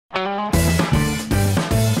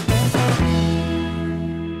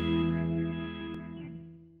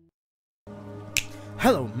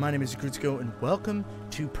Hello, my name is Rekutsko, and welcome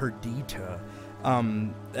to Perdita.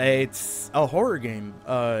 It's a horror game.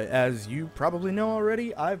 As you probably know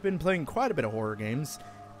already, I've been playing quite a bit of horror games,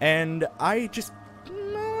 and I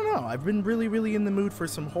don't know, I've been really in the mood for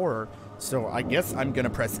some horror. So I guess I'm gonna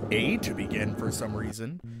press A to begin for some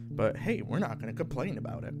reason, but hey, we're not gonna complain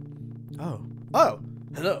about it. Oh,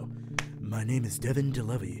 hello. My name is Devin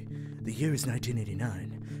DeLovey. The year is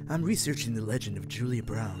 1989. I'm researching the legend of Julia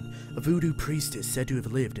Brown, a voodoo priestess said to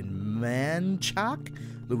have lived in Manchac,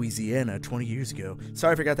 Louisiana 20 years ago.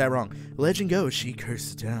 Sorry if I got that wrong. Legend goes she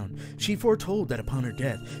cursed the town. She foretold that upon her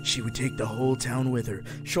death, she would take the whole town with her.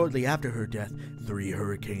 Shortly after her death, 3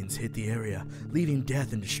 hurricanes hit the area, leaving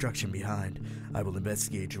death and destruction behind. I will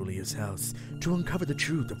investigate Julia's house to uncover the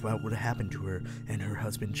truth about what happened to her and her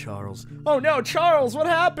husband Charles. Oh no, Charles, what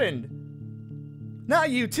happened? Not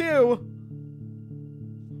you too!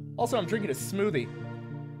 Also, I'm drinking a smoothie.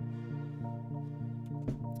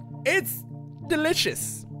 It's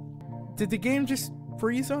delicious. Did the game just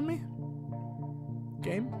freeze on me?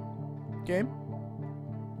 Game? Game?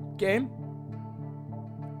 Game?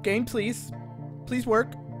 Game, please. Please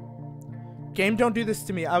work. Game, don't do this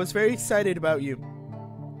to me. I was very excited about you.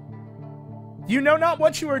 You know not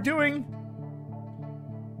what you are doing.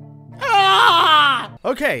 Ah!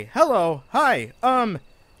 Okay, hello. Hi.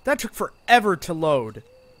 That took forever to load.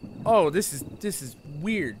 Oh, this is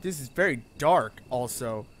weird. This is very dark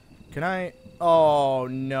also. Can I? Oh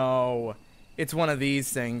no. It's one of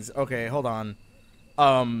these things. Okay, hold on.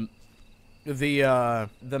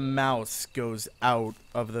 The mouse goes out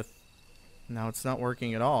of the now it's not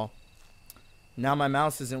working at all. Now my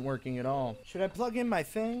mouse isn't working at all. Should I plug in my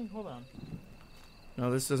thing? Hold on. No,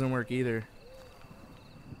 this doesn't work either.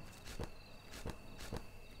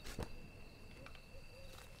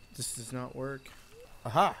 This does not work.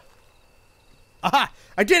 Aha! Aha!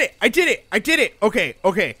 I did it! I did it! I did it! Okay,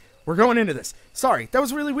 okay. We're going into this. Sorry, that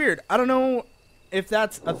was really weird. I don't know if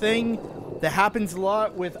that's a thing that happens a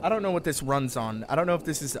lot with... I don't know what this runs on. I don't know if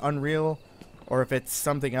this is Unreal or if it's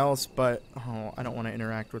something else, but... Oh, I don't want to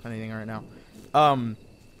interact with anything right now.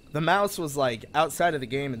 The mouse was, like, outside of the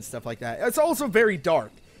game and stuff like that. It's also very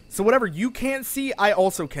dark. So whatever you can't see, I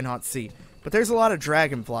also cannot see. But there's a lot of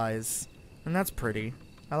dragonflies. And that's pretty.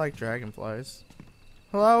 I like dragonflies.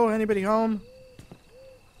 Hello? Anybody home?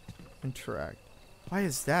 Interact. Why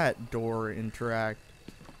is that door interact?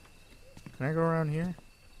 Can I go around here?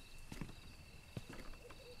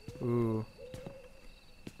 Ooh.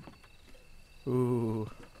 Ooh.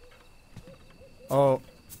 Oh.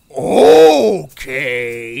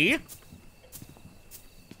 Okay.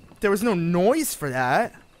 There was no noise for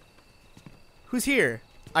that. Who's here?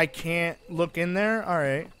 I can't look in there?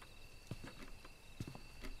 Alright.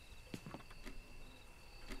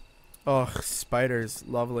 Oh, spiders.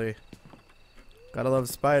 Lovely. Gotta love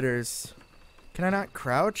spiders. Can I not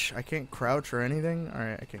crouch? I can't crouch or anything?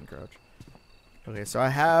 Alright, I can't crouch. Okay, so I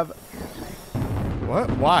have... What?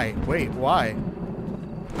 Why? Wait, why?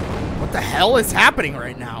 What the hell is happening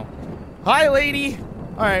right now? Hi, lady!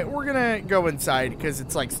 Alright, we're gonna go inside because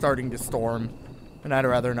it's like starting to storm. And I'd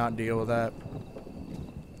rather not deal with that.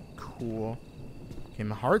 Cool. Okay,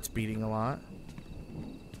 my heart's beating a lot.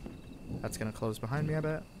 That's gonna close behind me, I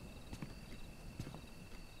bet.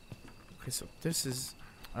 Okay, so this is...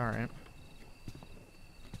 Alright.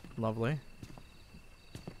 Lovely.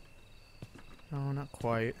 No, not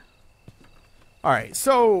quite. Alright,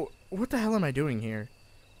 so... What the hell am I doing here?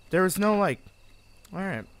 There was no, like...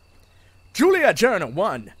 Alright. Julia Journal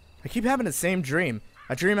 1! I keep having the same dream.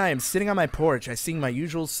 I dream I am sitting on my porch. I sing my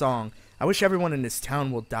usual song. I wish everyone in this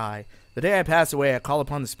town will die. The day I pass away, I call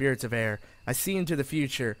upon the spirits of air. I see into the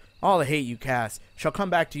future. All the hate you cast shall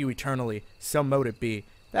come back to you eternally. So mote it be.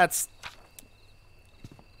 That's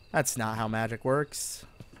not how magic works.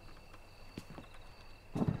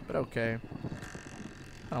 But okay.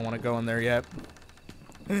 I don't want to go in there yet.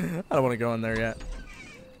 I don't want to go in there yet.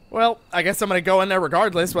 Well, I guess I'm going to go in there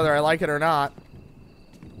regardless, whether I like it or not.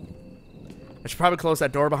 I should probably close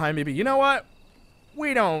that door behind me, but you know what?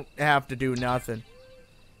 We don't have to do nothing.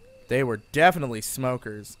 They were definitely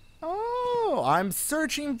smokers. Oh, I'm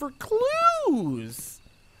searching for clues.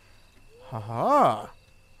 Haha.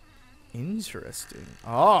 Interesting.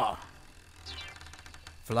 Ah.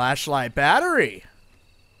 Flashlight battery.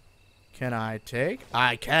 Can I take?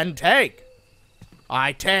 I can take.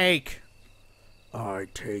 I take. I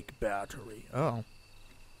take battery. Oh.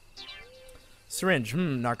 Syringe.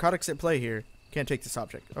 Narcotics at play here. Can't take this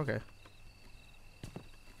object. Okay.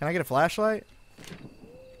 Can I get a flashlight?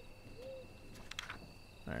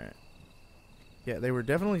 Alright. Yeah, they were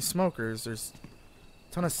definitely smokers. There's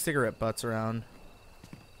a ton of cigarette butts around.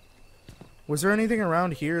 Was there anything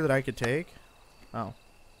around here that I could take? Oh.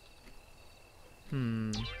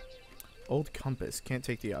 Old compass. Can't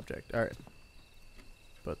take the object. Alright.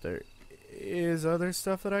 But there is other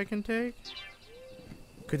stuff that I can take?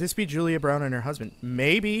 Could this be Julia Brown and her husband?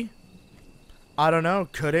 Maybe. I don't know.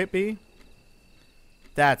 Could it be?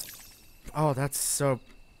 That's... Oh, that's so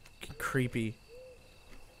creepy.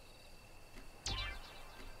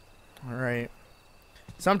 Alright.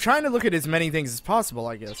 So I'm trying to look at as many things as possible,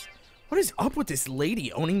 I guess. What is up with this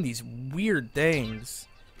lady owning these weird things?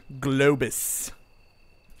 Globus.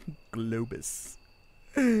 Globus.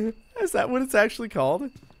 Is that what it's actually called?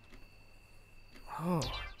 Oh.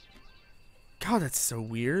 God, that's so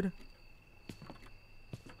weird.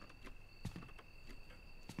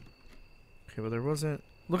 Okay, well there wasn't...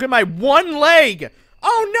 Look at my one leg!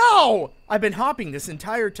 Oh no! I've been hopping this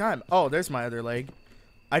entire time. Oh, there's my other leg.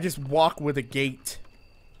 I just walk with a gait.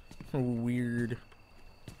 Weird.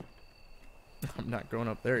 I'm not going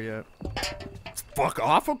up there yet. Fuck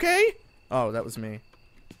off, okay? Oh, that was me.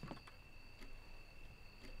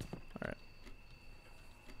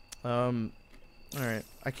 Alright. Alright.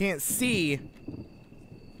 I can't see.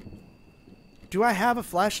 Do I have a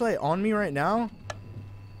flashlight on me right now?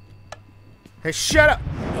 Hey, shut up!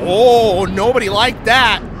 Oh, nobody liked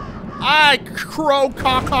that! I crow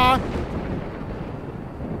caca!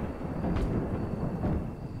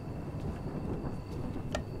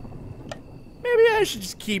 Maybe I should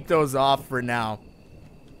just keep those off for now.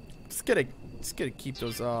 Just gonna keep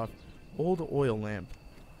those off. Old oil lamp.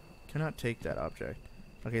 Cannot take that object.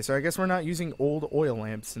 Okay, so I guess we're not using old oil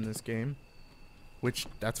lamps in this game. Which,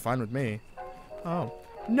 that's fine with me. Oh.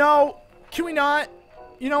 No! Can we not?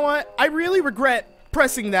 You know what? I really regret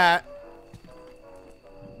pressing that.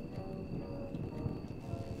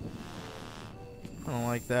 I don't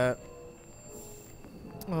like that.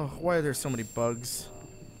 Oh, why are there so many bugs?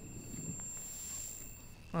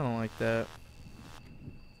 I don't like that.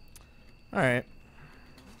 Alright.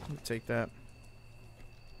 Let me take that.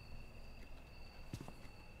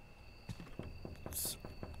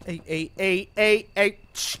 Hey. I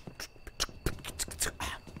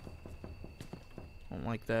don't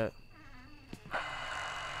like that.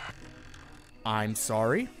 I'm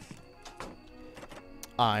sorry.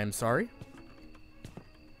 I'm sorry.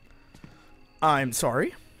 I'm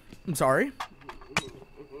sorry. I'm sorry.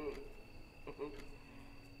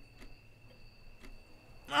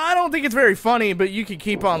 I don't think it's very funny, but you can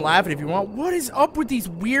keep on laughing if you want. What is up with these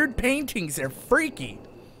weird paintings? They're freaky.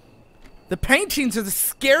 The paintings are the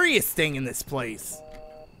scariest thing in this place.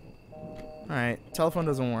 Alright, telephone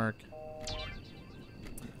doesn't work.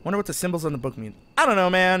 Wonder what the symbols on the book mean. I don't know,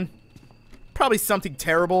 man. Probably something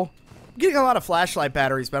terrible. I'm getting a lot of flashlight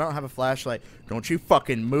batteries, but I don't have a flashlight. Don't you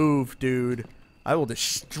fucking move, dude. I will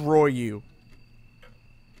destroy you.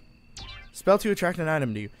 Spell to attract an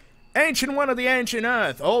item to you. Ancient one of the ancient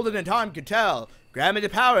earth, older than time could tell. Grant me the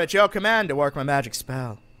power at your command to work my magic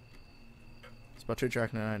spell. Spell to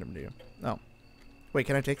attract an item to you. Oh. Wait,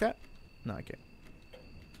 can I take that? No, I can't.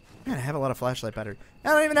 Man, I have a lot of flashlight battery.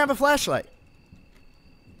 I don't even have a flashlight.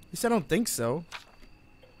 At least I don't think so.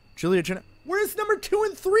 Julia Jenna. Where's number 2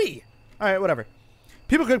 and 3? Alright, whatever.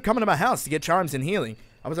 People could come into my house to get charms and healing.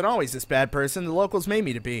 I wasn't always this bad person. The locals made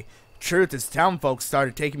me to be. Truth is, town folks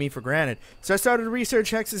started taking me for granted. So I started to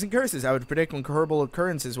research hexes and curses. I would predict when horrible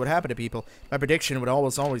occurrences would happen to people. My prediction would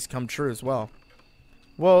always come true as well.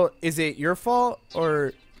 Well, is it your fault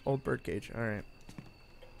or old birdcage? Alright.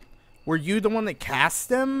 Were you the one that cast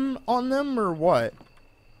them on them or what?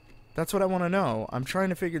 That's what I want to know. I'm trying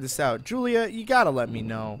to figure this out. Julia, you gotta let me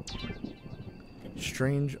know.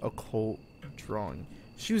 Strange occult drawing.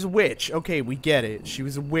 She was a witch. Okay, we get it. She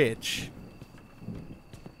was a witch.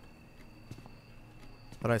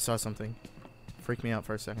 But I saw something. Freaked me out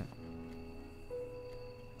for a second.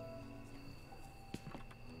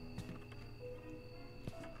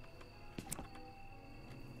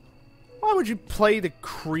 Why would you play the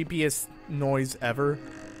creepiest noise ever?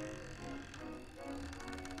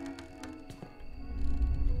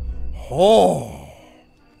 Oh!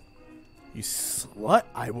 You slut!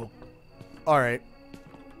 I will... Alright.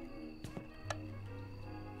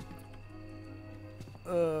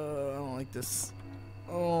 I don't like this.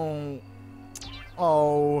 Oh.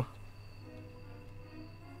 Oh.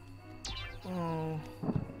 Oh.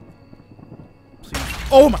 Please.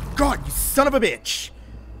 Oh my god, you son of a bitch!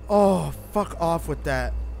 Oh, fuck off with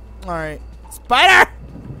that. Alright. Spider!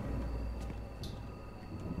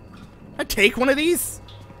 I take one of these?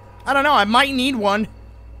 I don't know, I might need one.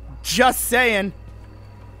 Just saying.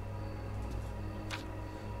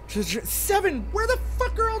 7! Where the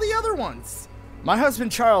fuck are all the other ones? My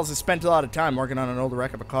husband Charles has spent a lot of time working on an old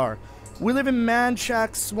wreck of a car. We live in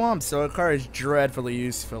Manchac Swamp, so a car is dreadfully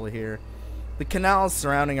useful here. The canals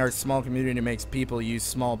surrounding our small community makes people use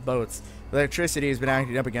small boats. Electricity has been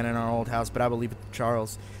acting up again in our old house, but I will leave it to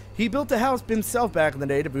Charles. He built the house himself back in the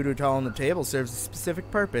day. The voodoo doll on the table serves a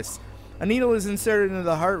specific purpose. A needle is inserted into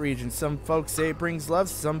the heart region. Some folks say it brings love,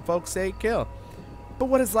 some folks say it kills. But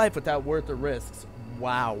what is life without worth or risks?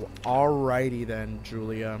 Wow. Alrighty then,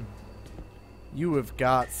 Julia. You have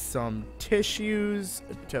got some tissues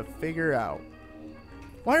to figure out.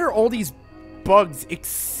 Why are all these bugs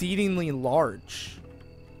exceedingly large?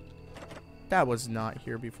 That was not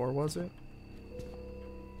here before, was it?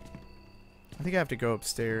 I think I have to go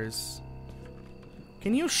upstairs.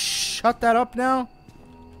 Can you shut that up now?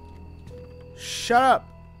 Shut up.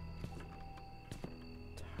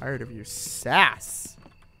 Tired of your sass.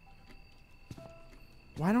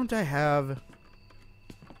 Why don't I have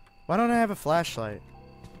a flashlight?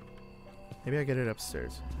 Maybe I get it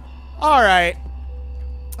upstairs. Alright.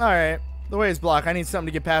 Alright. The way is blocked. I need something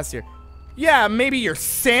to get past here. Yeah, maybe your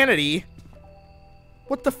sanity.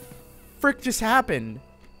 What the frick just happened?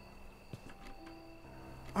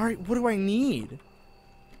 Alright, what do I need?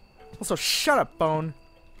 Also, shut up, phone.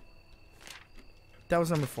 That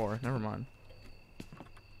was number 4. Never mind.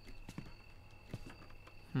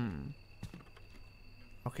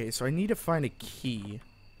 Okay, so I need to find a key.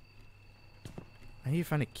 I need to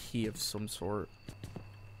find a key of some sort.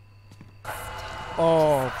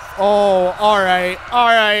 Oh, alright,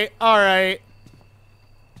 alright, alright.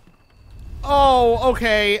 Oh,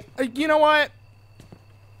 okay. You know what?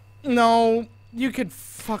 No, you could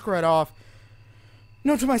fuck right off.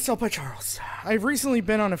 Note to myself by Charles. I've recently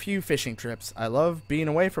been on a few fishing trips. I love being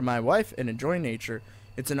away from my wife and enjoying nature.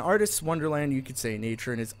 It's an artist's wonderland, you could say.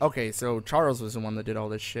 Nature and it's okay. So Charles was the one that did all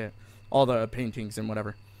this shit, all the paintings and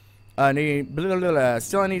whatever. Still, I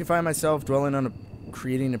need to find myself dwelling on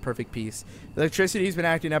creating a perfect piece. Electricity's been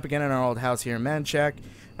acting up again in our old house here in Manchac.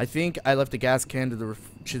 I think I left a gas can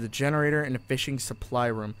to the generator in a fishing supply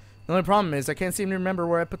room. The only problem is I can't seem to remember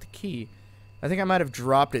where I put the key. I think I might have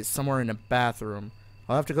dropped it somewhere in a bathroom.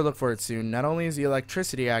 I'll have to go look for it soon. Not only is the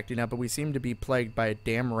electricity acting up, but we seem to be plagued by a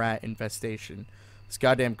damn rat infestation. These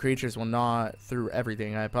goddamn creatures will gnaw through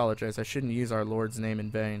everything. I apologize. I shouldn't use our Lord's name in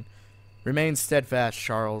vain. Remain steadfast,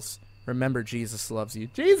 Charles. Remember, Jesus loves you.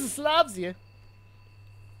 Jesus loves you!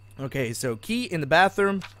 Okay, so key in the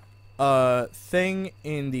bathroom. Thing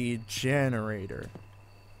in the generator.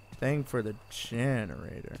 Thing for the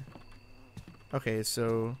generator. Okay,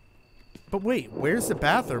 so... But wait, where's the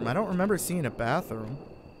bathroom? I don't remember seeing a bathroom.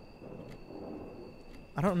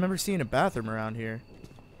 I don't remember seeing a bathroom around here.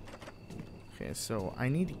 Okay, so I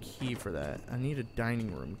need a key for that. I need a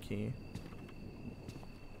dining room key.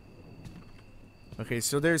 Okay,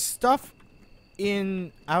 so there's stuff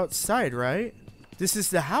in outside, right? This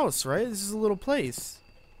is the house, right? This is a little place.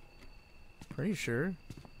 Pretty sure.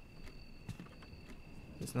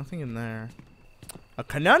 There's nothing in there. A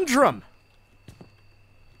conundrum!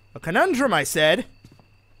 A conundrum, I said!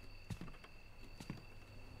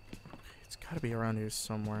 It's gotta be around here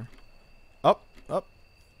somewhere. Up, up.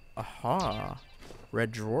 Aha.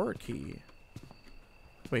 Red drawer key.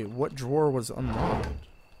 Wait, what drawer was unlocked?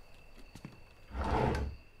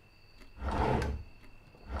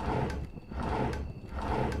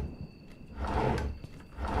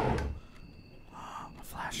 A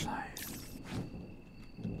flashlight.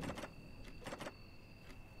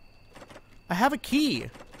 I have a key.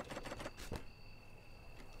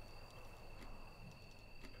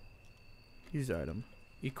 Use item.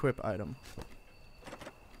 Equip item.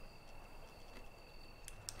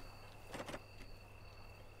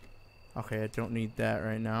 Okay, I don't need that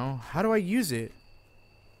right now. How do I use it?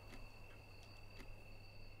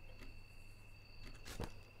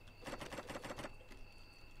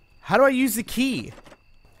 How do I use the key?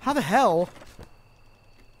 How the hell?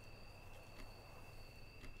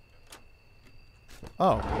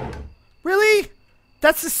 Oh. Really?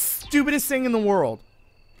 That's the stupidest thing in the world.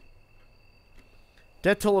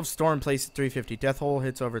 Death toll of storm placed at 350. Death hole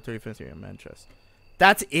hits over 350 in Manchester.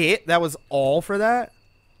 That's it? That was all for that?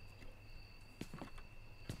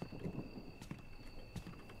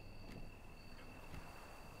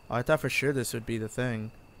 Oh, I thought for sure this would be the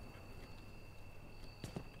thing.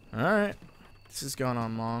 Alright. This is going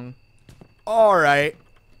on long. Alright.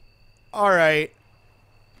 Alright.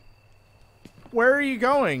 Where are you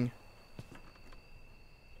going?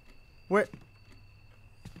 Where?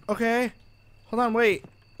 Okay. Hold on, wait.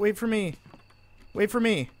 Wait for me. Wait for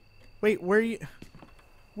me. Wait, where are you?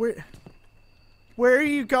 Where are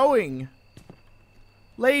you going?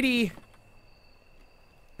 Lady!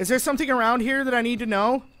 Is there something around here that I need to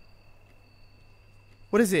know?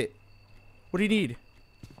 What is it? What do you need?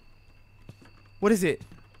 What is it?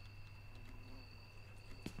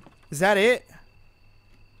 Is that it?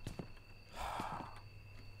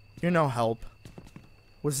 You're no help.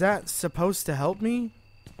 Was that supposed to help me?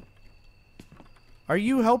 Are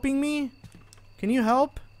you helping me? Can you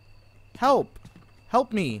help? Help.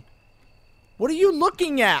 Help me. What are you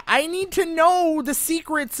looking at? I need to know the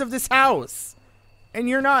secrets of this house. And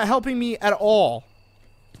you're not helping me at all.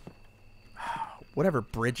 Whatever,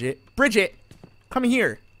 Bridget. Bridget! Come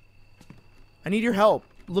here. I need your help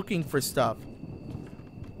looking for stuff.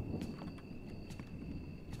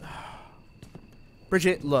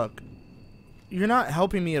 Bridget, look. You're not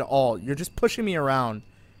helping me at all. You're just pushing me around.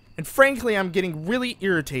 And frankly, I'm getting really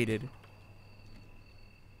irritated.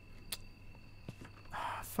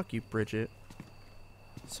 Fuck you, Bridget.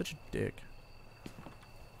 Such a dick.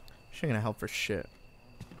 She ain't gonna help for shit.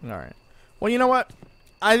 Alright. Well, you know what?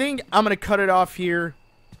 I think I'm gonna cut it off here.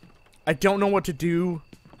 I don't know what to do.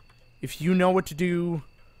 If you know what to do,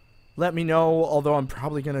 let me know. Although I'm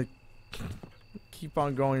probably gonna keep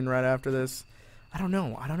on going right after this. I don't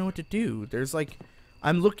know. I don't know what to do. There's like...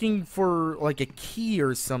 I'm looking for like a key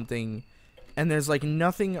or something. And there's like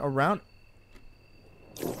nothing around...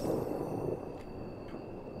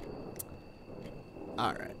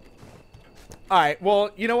 Alright. Alright, well,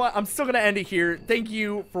 you know what? I'm still going to end it here. Thank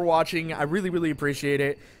you for watching. I really, really appreciate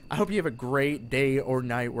it. I hope you have a great day or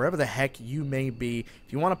night, wherever the heck you may be.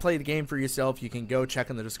 If you want to play the game for yourself, you can go check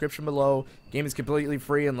in the description below. Game is completely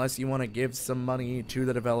free unless you want to give some money to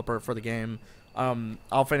the developer for the game.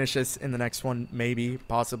 I'll finish this in the next one, maybe,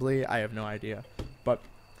 possibly. I have no idea. But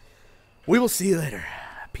we will see you later.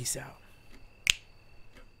 Peace out.